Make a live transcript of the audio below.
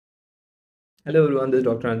Hello everyone, this is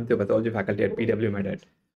Dr. Anand, Pathology Faculty at PW MedEd.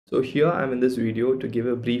 So here I'm in this video to give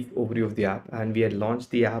a brief overview of the app, and we had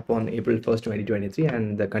launched the app on April 1st, 2023,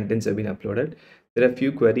 and the contents have been uploaded. There are a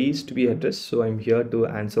few queries to be addressed, so I'm here to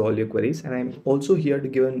answer all your queries, and I'm also here to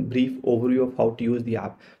give a brief overview of how to use the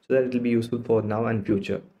app so that it will be useful for now and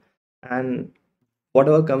future. And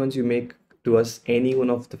whatever comments you make to us, any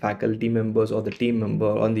one of the faculty members or the team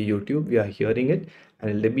member on the YouTube, we are hearing it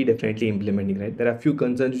and we'll be definitely implementing, right? There are a few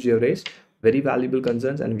concerns which you have raised, very valuable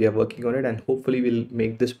concerns, and we are working on it, and hopefully we'll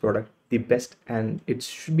make this product the best, and it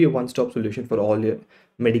should be a one-stop solution for all your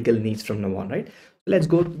medical needs from now on, right? So let's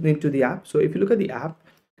go into the app. So if you look at the app,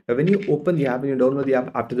 when you open the app and you download the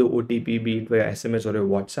app after the OTP, be it via SMS or a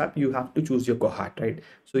WhatsApp, you have to choose your cohort, right?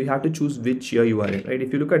 So you have to choose which year you are in, right?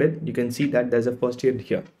 If you look at it, you can see that there's a first year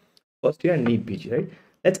here, first year and need PG, right?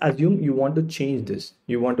 Let's assume you want to change this.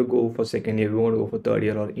 You want to go for second year, you want to go for third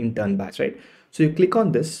year or intern batch, right? So you click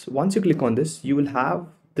on this. Once you click on this, you will have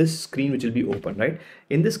this screen which will be open, right?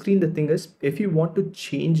 In this screen, the thing is, if you want to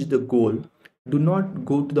change the goal, do not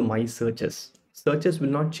go to the my searches. Searches will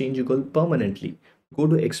not change your goal permanently. Go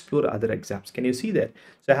to explore other exams. Can you see that?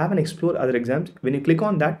 So I have an explore other exams. When you click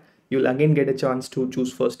on that, you'll again get a chance to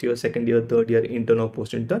choose first year, second year, third year, intern or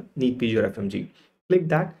post intern, need PG or FMG. Click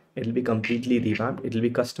that, it'll be completely revamped, it'll be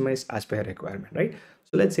customized as per your requirement, right?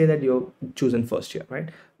 So let's say that you're choosing first year, right?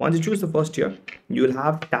 Once you choose the first year, you will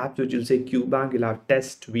have tabs which will say QBank, you'll have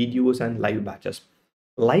test videos and live batches.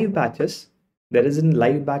 Live batches, there is a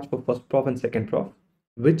live batch for first prof and second prof,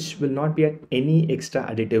 which will not be at any extra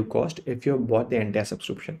additive cost if you have bought the entire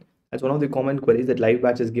subscription. That's one of the common queries, that live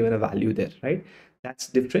batch is given a value there, right? That's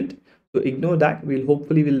different. So ignore that. We'll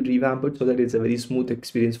revamp it so that it's a very smooth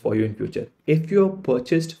experience for you in future. If you have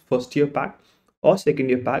purchased first year pack or second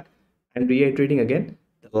year pack, I'm reiterating again,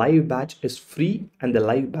 the live batch is free and the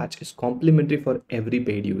live batch is complimentary for every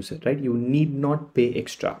paid user, right? You need not pay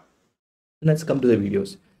extra. Let's come to the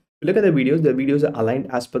videos. Look at the videos are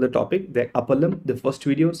aligned as per the topic. The upper limb, the first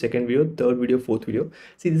video, second video, third video, fourth video.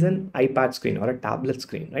 See, this is an iPad screen or a tablet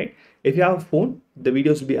screen, right? If you have a phone, the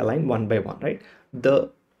videos will be aligned one by one, right?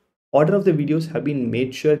 The order of the videos have been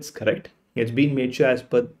made sure it's correct. It's been made sure as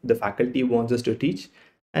per the faculty wants us to teach.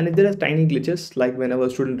 And if there are tiny glitches, like whenever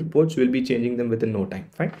student reports, we'll be changing them within no time,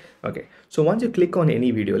 fine? Okay, so once you click on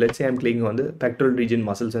any video, let's say I'm clicking on the pectoral region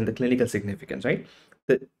muscles and the clinical significance, right?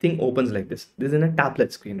 The thing opens like this. This is in a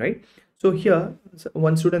tablet screen, right? So here,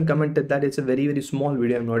 one student commented that it's a very, very small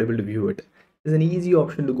video, I'm not able to view it. There's an easy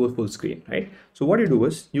option to go full screen, right? So what you do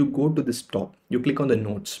is, you go to this top, you click on the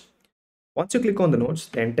notes. Once you click on the notes,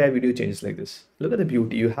 the entire video changes like this. Look at the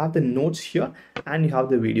beauty. You have the notes here and you have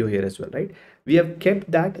the video here as well, right? We have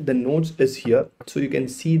kept that the notes is here so you can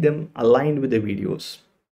see them aligned with the videos.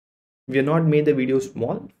 We have not made the video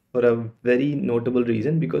small for a very notable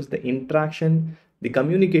reason, because the interaction, the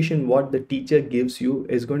communication, what the teacher gives you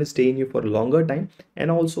is going to stay in you for a longer time, and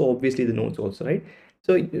also obviously the notes also, right?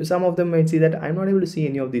 So some of them might see that I'm not able to see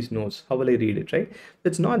any of these notes. How will I read it, right?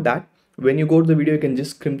 It's not that. When you go to the video, you can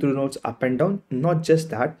just skim through the notes up and down. Not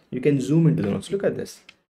just that, you can zoom into the notes. Look at this.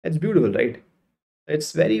 It's beautiful, right?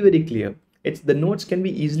 It's very, very clear. It's the notes can be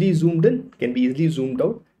easily zoomed in, can be easily zoomed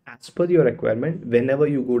out as per your requirement whenever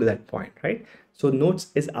you go to that point, right? So notes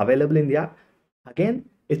is available in the app. Again,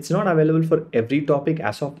 it's not available for every topic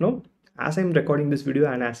as of now. As I'm recording this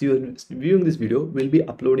video and as you are viewing this video, we'll be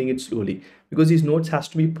uploading it slowly, because these notes has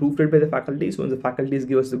to be proofread by the faculty. So when the faculties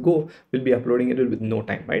give us the go, we'll be uploading it with no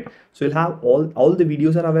time, right? So you'll have all the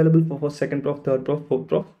videos are available for first, second prof, third prof, fourth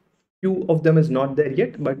prof. Few of them is not there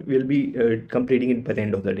yet, but we'll be completing it by the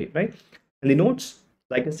end of the day, right? And the notes,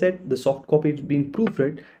 like I said, the soft copy is being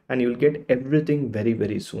proofread, and you'll get everything very,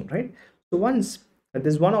 very soon, right? So once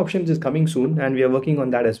there's one option which is coming soon, and we are working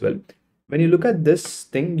on that as well. When you look at this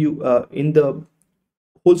thing, you in the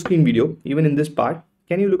whole screen video, even in this part,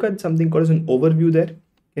 can you look at something called as an overview there?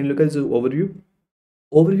 Can you look at this overview?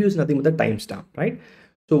 Overview is nothing but the timestamp, right?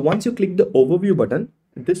 So once you click the overview button,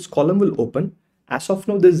 this column will open. As of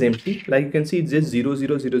now, this is empty. Like you can see, it's just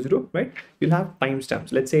 0000, right? You'll have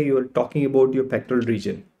timestamps. Let's say you're talking about your pectoral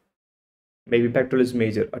region. Maybe pectoral is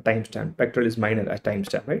major, a timestamp. Pectoral is minor, a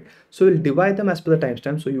timestamp, right? So we'll divide them as per the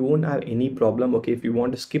timestamp, so you won't have any problem. Okay, if you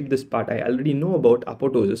want to skip this part, I already know about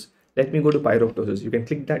apoptosis. Let me go to pyroptosis. You can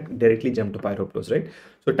click that, directly jump to pyroptosis, right?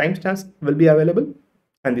 So timestamps will be available,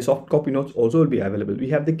 and the soft copy notes also will be available. We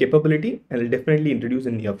have the capability, and will definitely introduce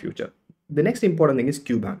in near future. The next important thing is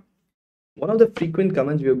QBank. One of the frequent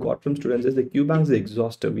comments we have got from students is the QBank is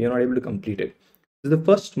exhaustive. We are not able to complete it. This is the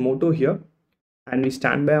first motto here, and we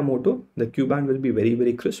stand by our motto. The QBank will be very,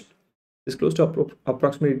 very crisp. It's close to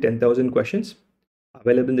approximately 10,000 questions.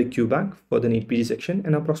 available in the Q bank for the NEET PG section,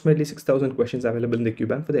 and approximately 6,000 questions available in the Q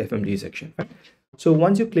bank for the FMG section. Right? So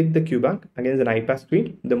once you click the Q bank, again, it's an iPad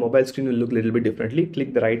screen. The mobile screen will look a little bit differently.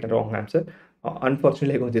 Click the right and wrong answer.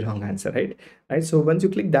 Unfortunately, I got the wrong answer, right? So once you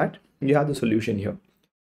click that, you have the solution here.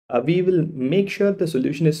 We will make sure the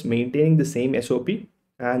solution is maintaining the same SOP,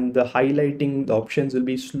 and the highlighting the options will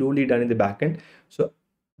be slowly done in the backend. So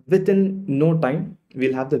within no time,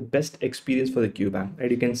 we'll have the best experience for the QBank,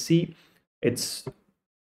 right? You can see it's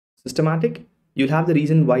systematic. You'll have the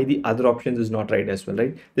reason why the other options is not right as well,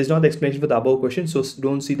 right? There's not the explanation for the above question, so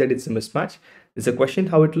don't see that it's a mismatch. It's a question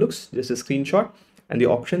how it looks, just a screenshot, and the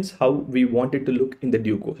options how we want it to look in the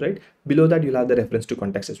due course, right? Below that, you'll have the reference to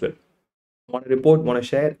context as well. Want to report, want to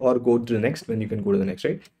share, or go to the next, when you can go to the next,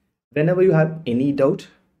 right? Whenever you have any doubt,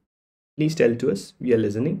 please tell to us. We are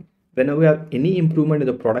listening. Whenever you have any improvement in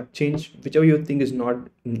the product change, whichever you think is not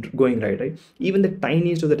going right? Even the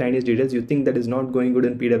tiniest of the tiniest details you think that is not going good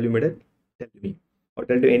in PW MedEd, tell me or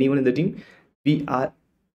tell to anyone in the team. Our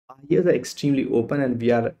ears are extremely open, and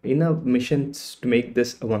we are in a mission to make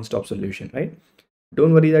this a one-stop solution, right?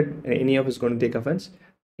 Don't worry that any of us is going to take offense.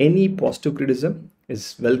 Any positive criticism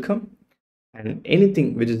is welcome, and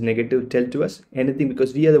anything which is negative, tell to us. Anything,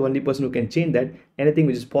 because we are the only person who can change that. Anything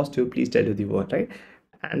which is positive, please tell to the world, right?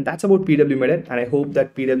 And that's about PW MedEd, and I hope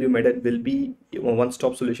that PW MedEd will be a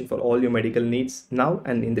one-stop solution for all your medical needs now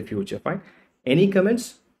and in the future. Fine. Any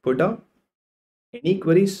comments, put down. Any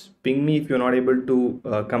queries, ping me. If you're not able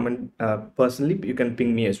to comment personally, you can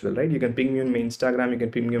ping me as well, right? You can ping me on my Instagram, you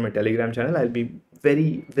can ping me on my Telegram channel. I'll be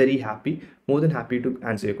very, very happy, more than happy to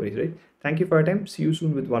answer your queries, right? Thank you for your time. See you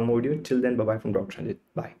soon with one more video. Till then, bye bye from Dr. Sanjit.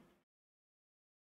 Bye.